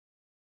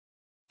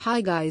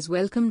Hi guys,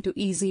 welcome to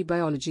Easy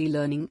Biology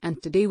Learning,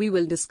 and today we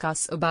will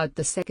discuss about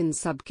the second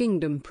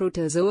subkingdom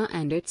protozoa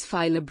and its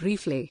phyla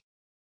briefly.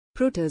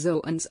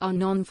 Protozoans are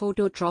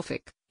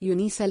non-phototrophic,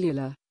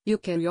 unicellular,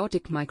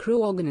 eukaryotic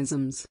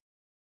microorganisms.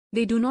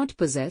 They do not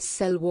possess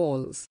cell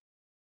walls.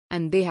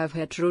 And they have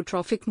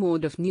heterotrophic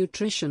mode of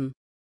nutrition.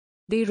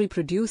 They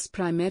reproduce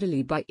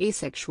primarily by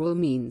asexual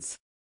means.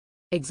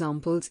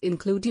 Examples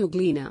include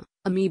euglena,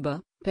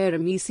 amoeba,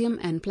 paramecium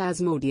and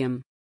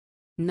plasmodium.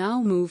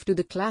 Now move to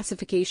the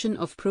classification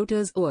of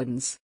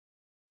protozoans.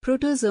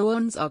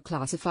 Protozoans are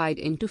classified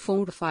into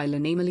four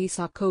phyla, namely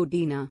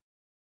Sarcodina,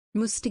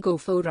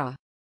 Mustigophora,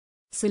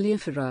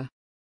 Ciliophora,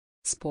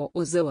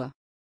 Sporozoa.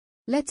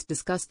 Let's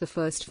discuss the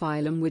first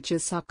phylum, which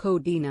is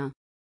Sarcodina.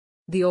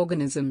 The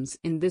organisms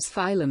in this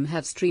phylum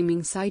have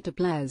streaming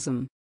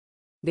cytoplasm.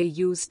 They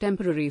use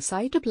temporary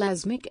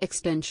cytoplasmic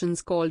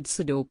extensions called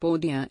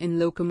pseudopodia in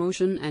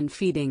locomotion and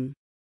feeding.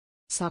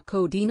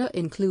 Sarcodina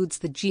includes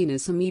the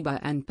genus Amoeba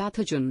and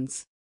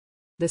pathogens.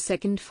 The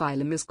second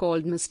phylum is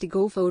called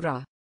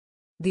Mustigophora.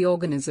 The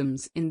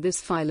organisms in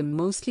this phylum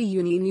mostly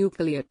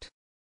uninucleate.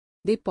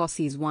 They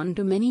possess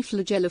one-to-many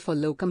flagella for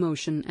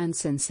locomotion and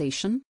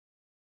sensation.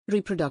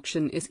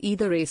 Reproduction is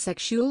either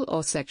asexual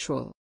or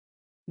sexual.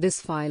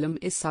 This phylum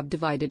is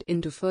subdivided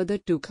into further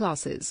two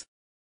classes.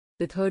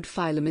 The third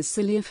phylum is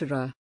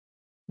Ciliophora.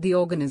 The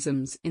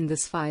organisms in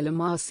this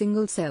phylum are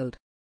single-celled.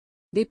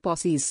 They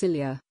possess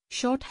cilia,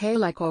 short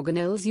hair-like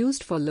organelles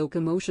used for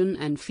locomotion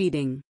and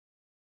feeding.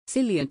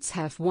 Ciliates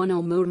have one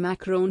or more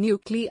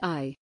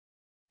macronuclei.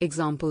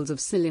 Examples of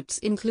ciliates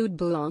include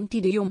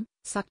Balantidium,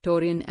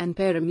 Suctorian and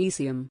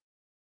Paramecium.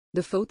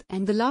 The fourth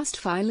and the last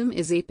phylum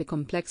is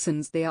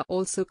Apicomplexans. They are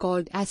also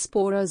called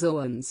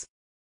Sporozoans.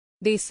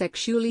 They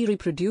sexually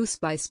reproduce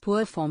by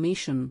spore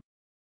formation.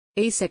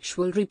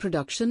 Asexual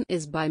reproduction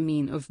is by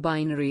mean of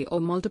binary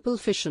or multiple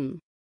fission.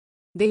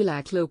 They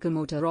lack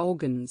locomotor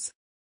organs.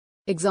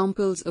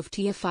 Examples of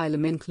Tia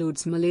phylum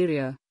includes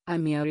Malaria,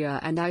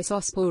 Eimeria and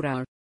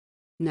Isospora.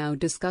 Now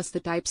discuss the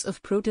types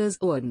of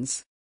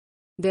protozoans.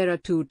 There are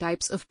two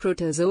types of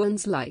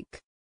protozoans, like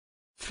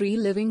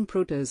free-living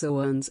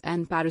protozoans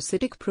and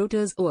parasitic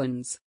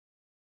protozoans.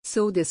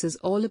 So this is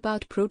all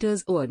about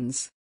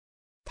protozoans.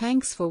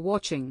 Thanks for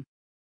watching.